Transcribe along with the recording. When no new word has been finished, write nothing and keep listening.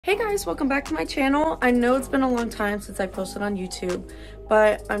Hey guys, welcome back to my channel. I know it's been a long time since I posted on YouTube,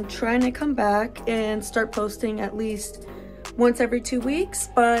 but I'm trying to come back and start posting at least once every 2 weeks.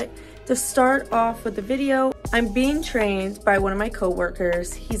 But to start off with the video, I'm being trained by one of my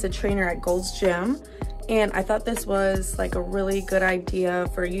co-workers. He's a trainer at GOLDS gym, and I thought this was like a really good idea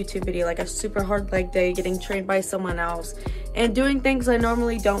for a YouTube video, like a super hard leg day, getting trained by someone else and doing things I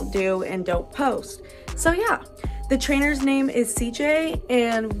normally don't do and don't post. So yeah. The trainer's name is CJ,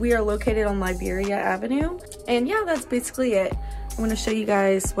 and we are located on Liberia Avenue. And yeah, that's basically it. I'm gonna show you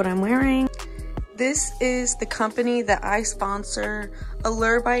guys what I'm wearing. This is the company that I sponsor,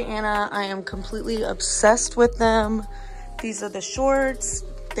 Allure by Anna. I am completely obsessed with them. These are the shorts.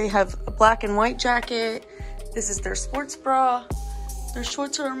 They have a black and white jacket. This is their sports bra. Their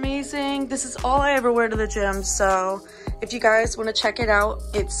shorts are amazing. This is all I ever wear to the gym, so if you guys want to check it out,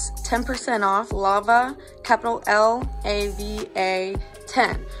 it's 10% off, LAVA, capital L-A-V-A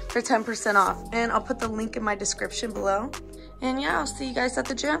 10 for 10% off. And I'll put the link in my description below. And yeah, I'll see you guys at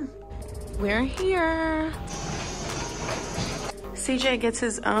the gym. We're here. CJ gets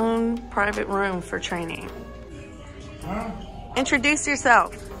his own private room for training. Huh? Introduce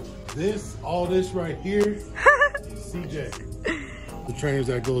yourself. All this right here is CJ. The trainers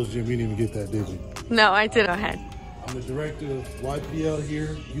at GOLDS Gym, you didn't even get that, did you? No, I did. Go ahead. I'm the director of YPL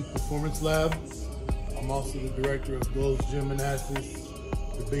here, Youth Performance Lab. I'm also the director of GOLDS Gymnastics,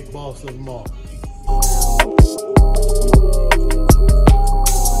 the big boss of them all.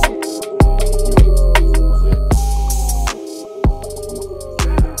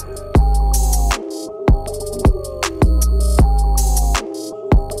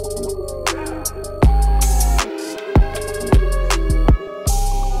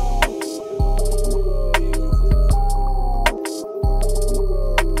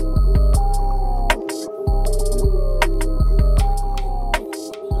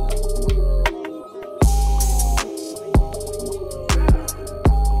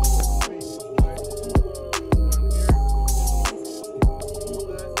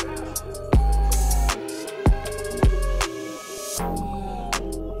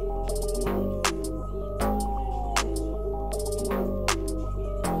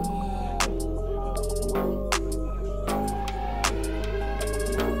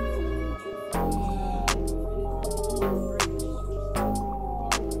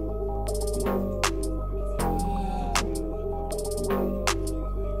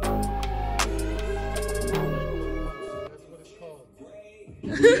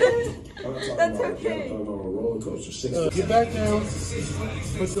 That's okay. Get back down.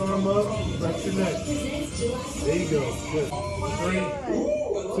 Put your arm up. Flex your neck. There you go. Good. 3,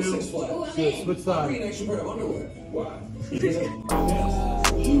 2. Good. Switch sides. I'm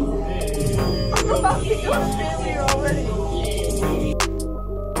about to go to failure already.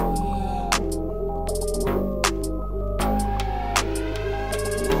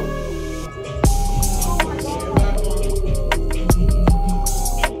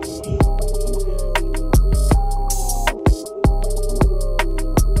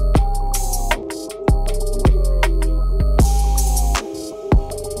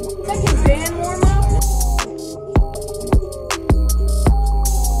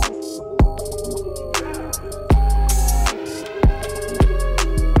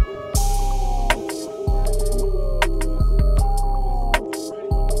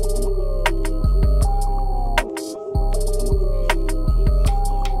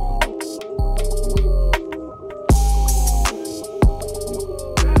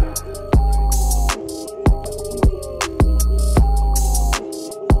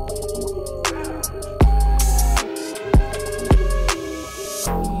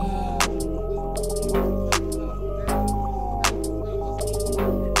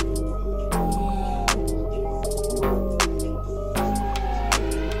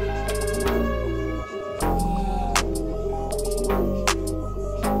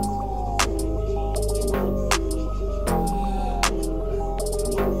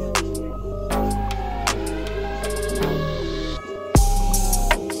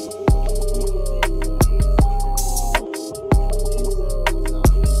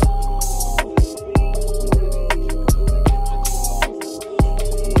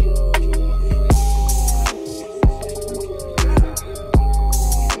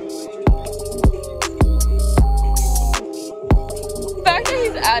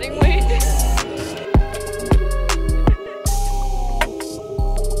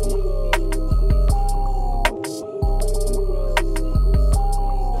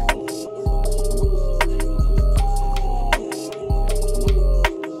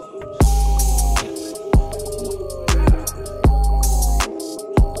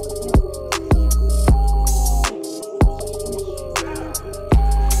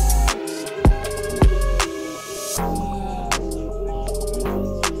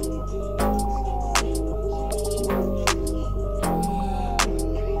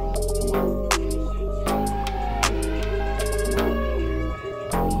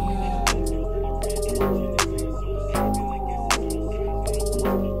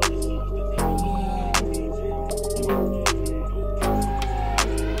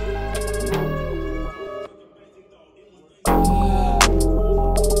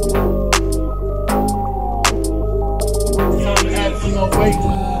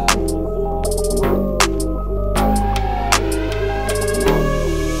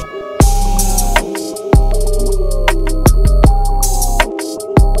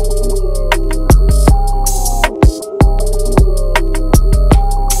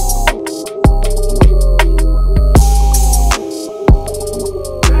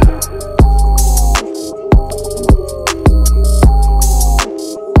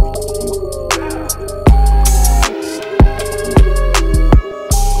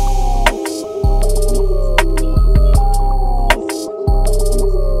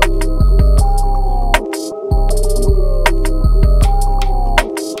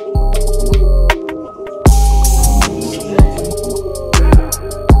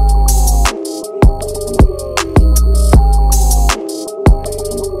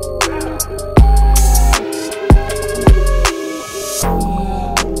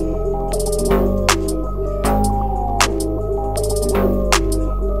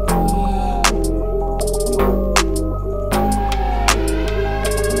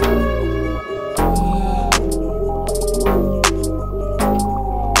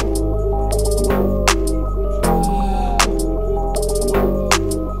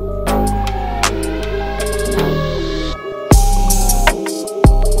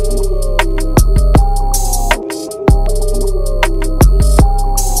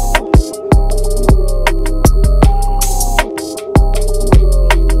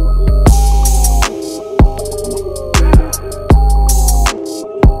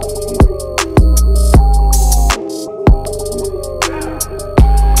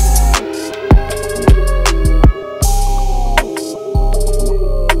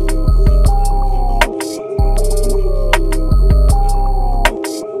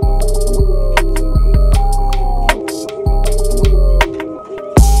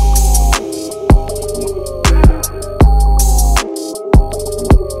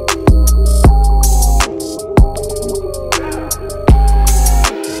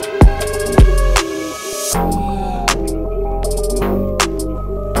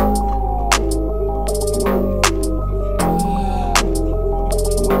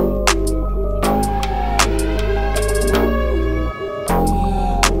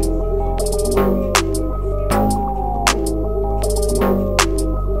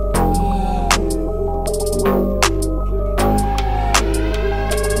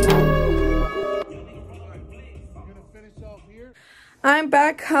 I'm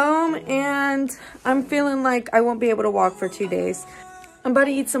back home and I'm feeling like I won't be able to walk for 2 days. I'm about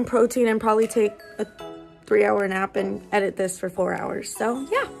to eat some protein and probably take a 3-hour nap and edit this for 4 hours. So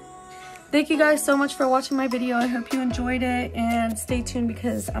yeah. Thank you guys so much for watching my video. I hope you enjoyed it and stay tuned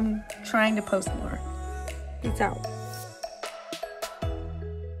because I'm trying to post more. Peace out.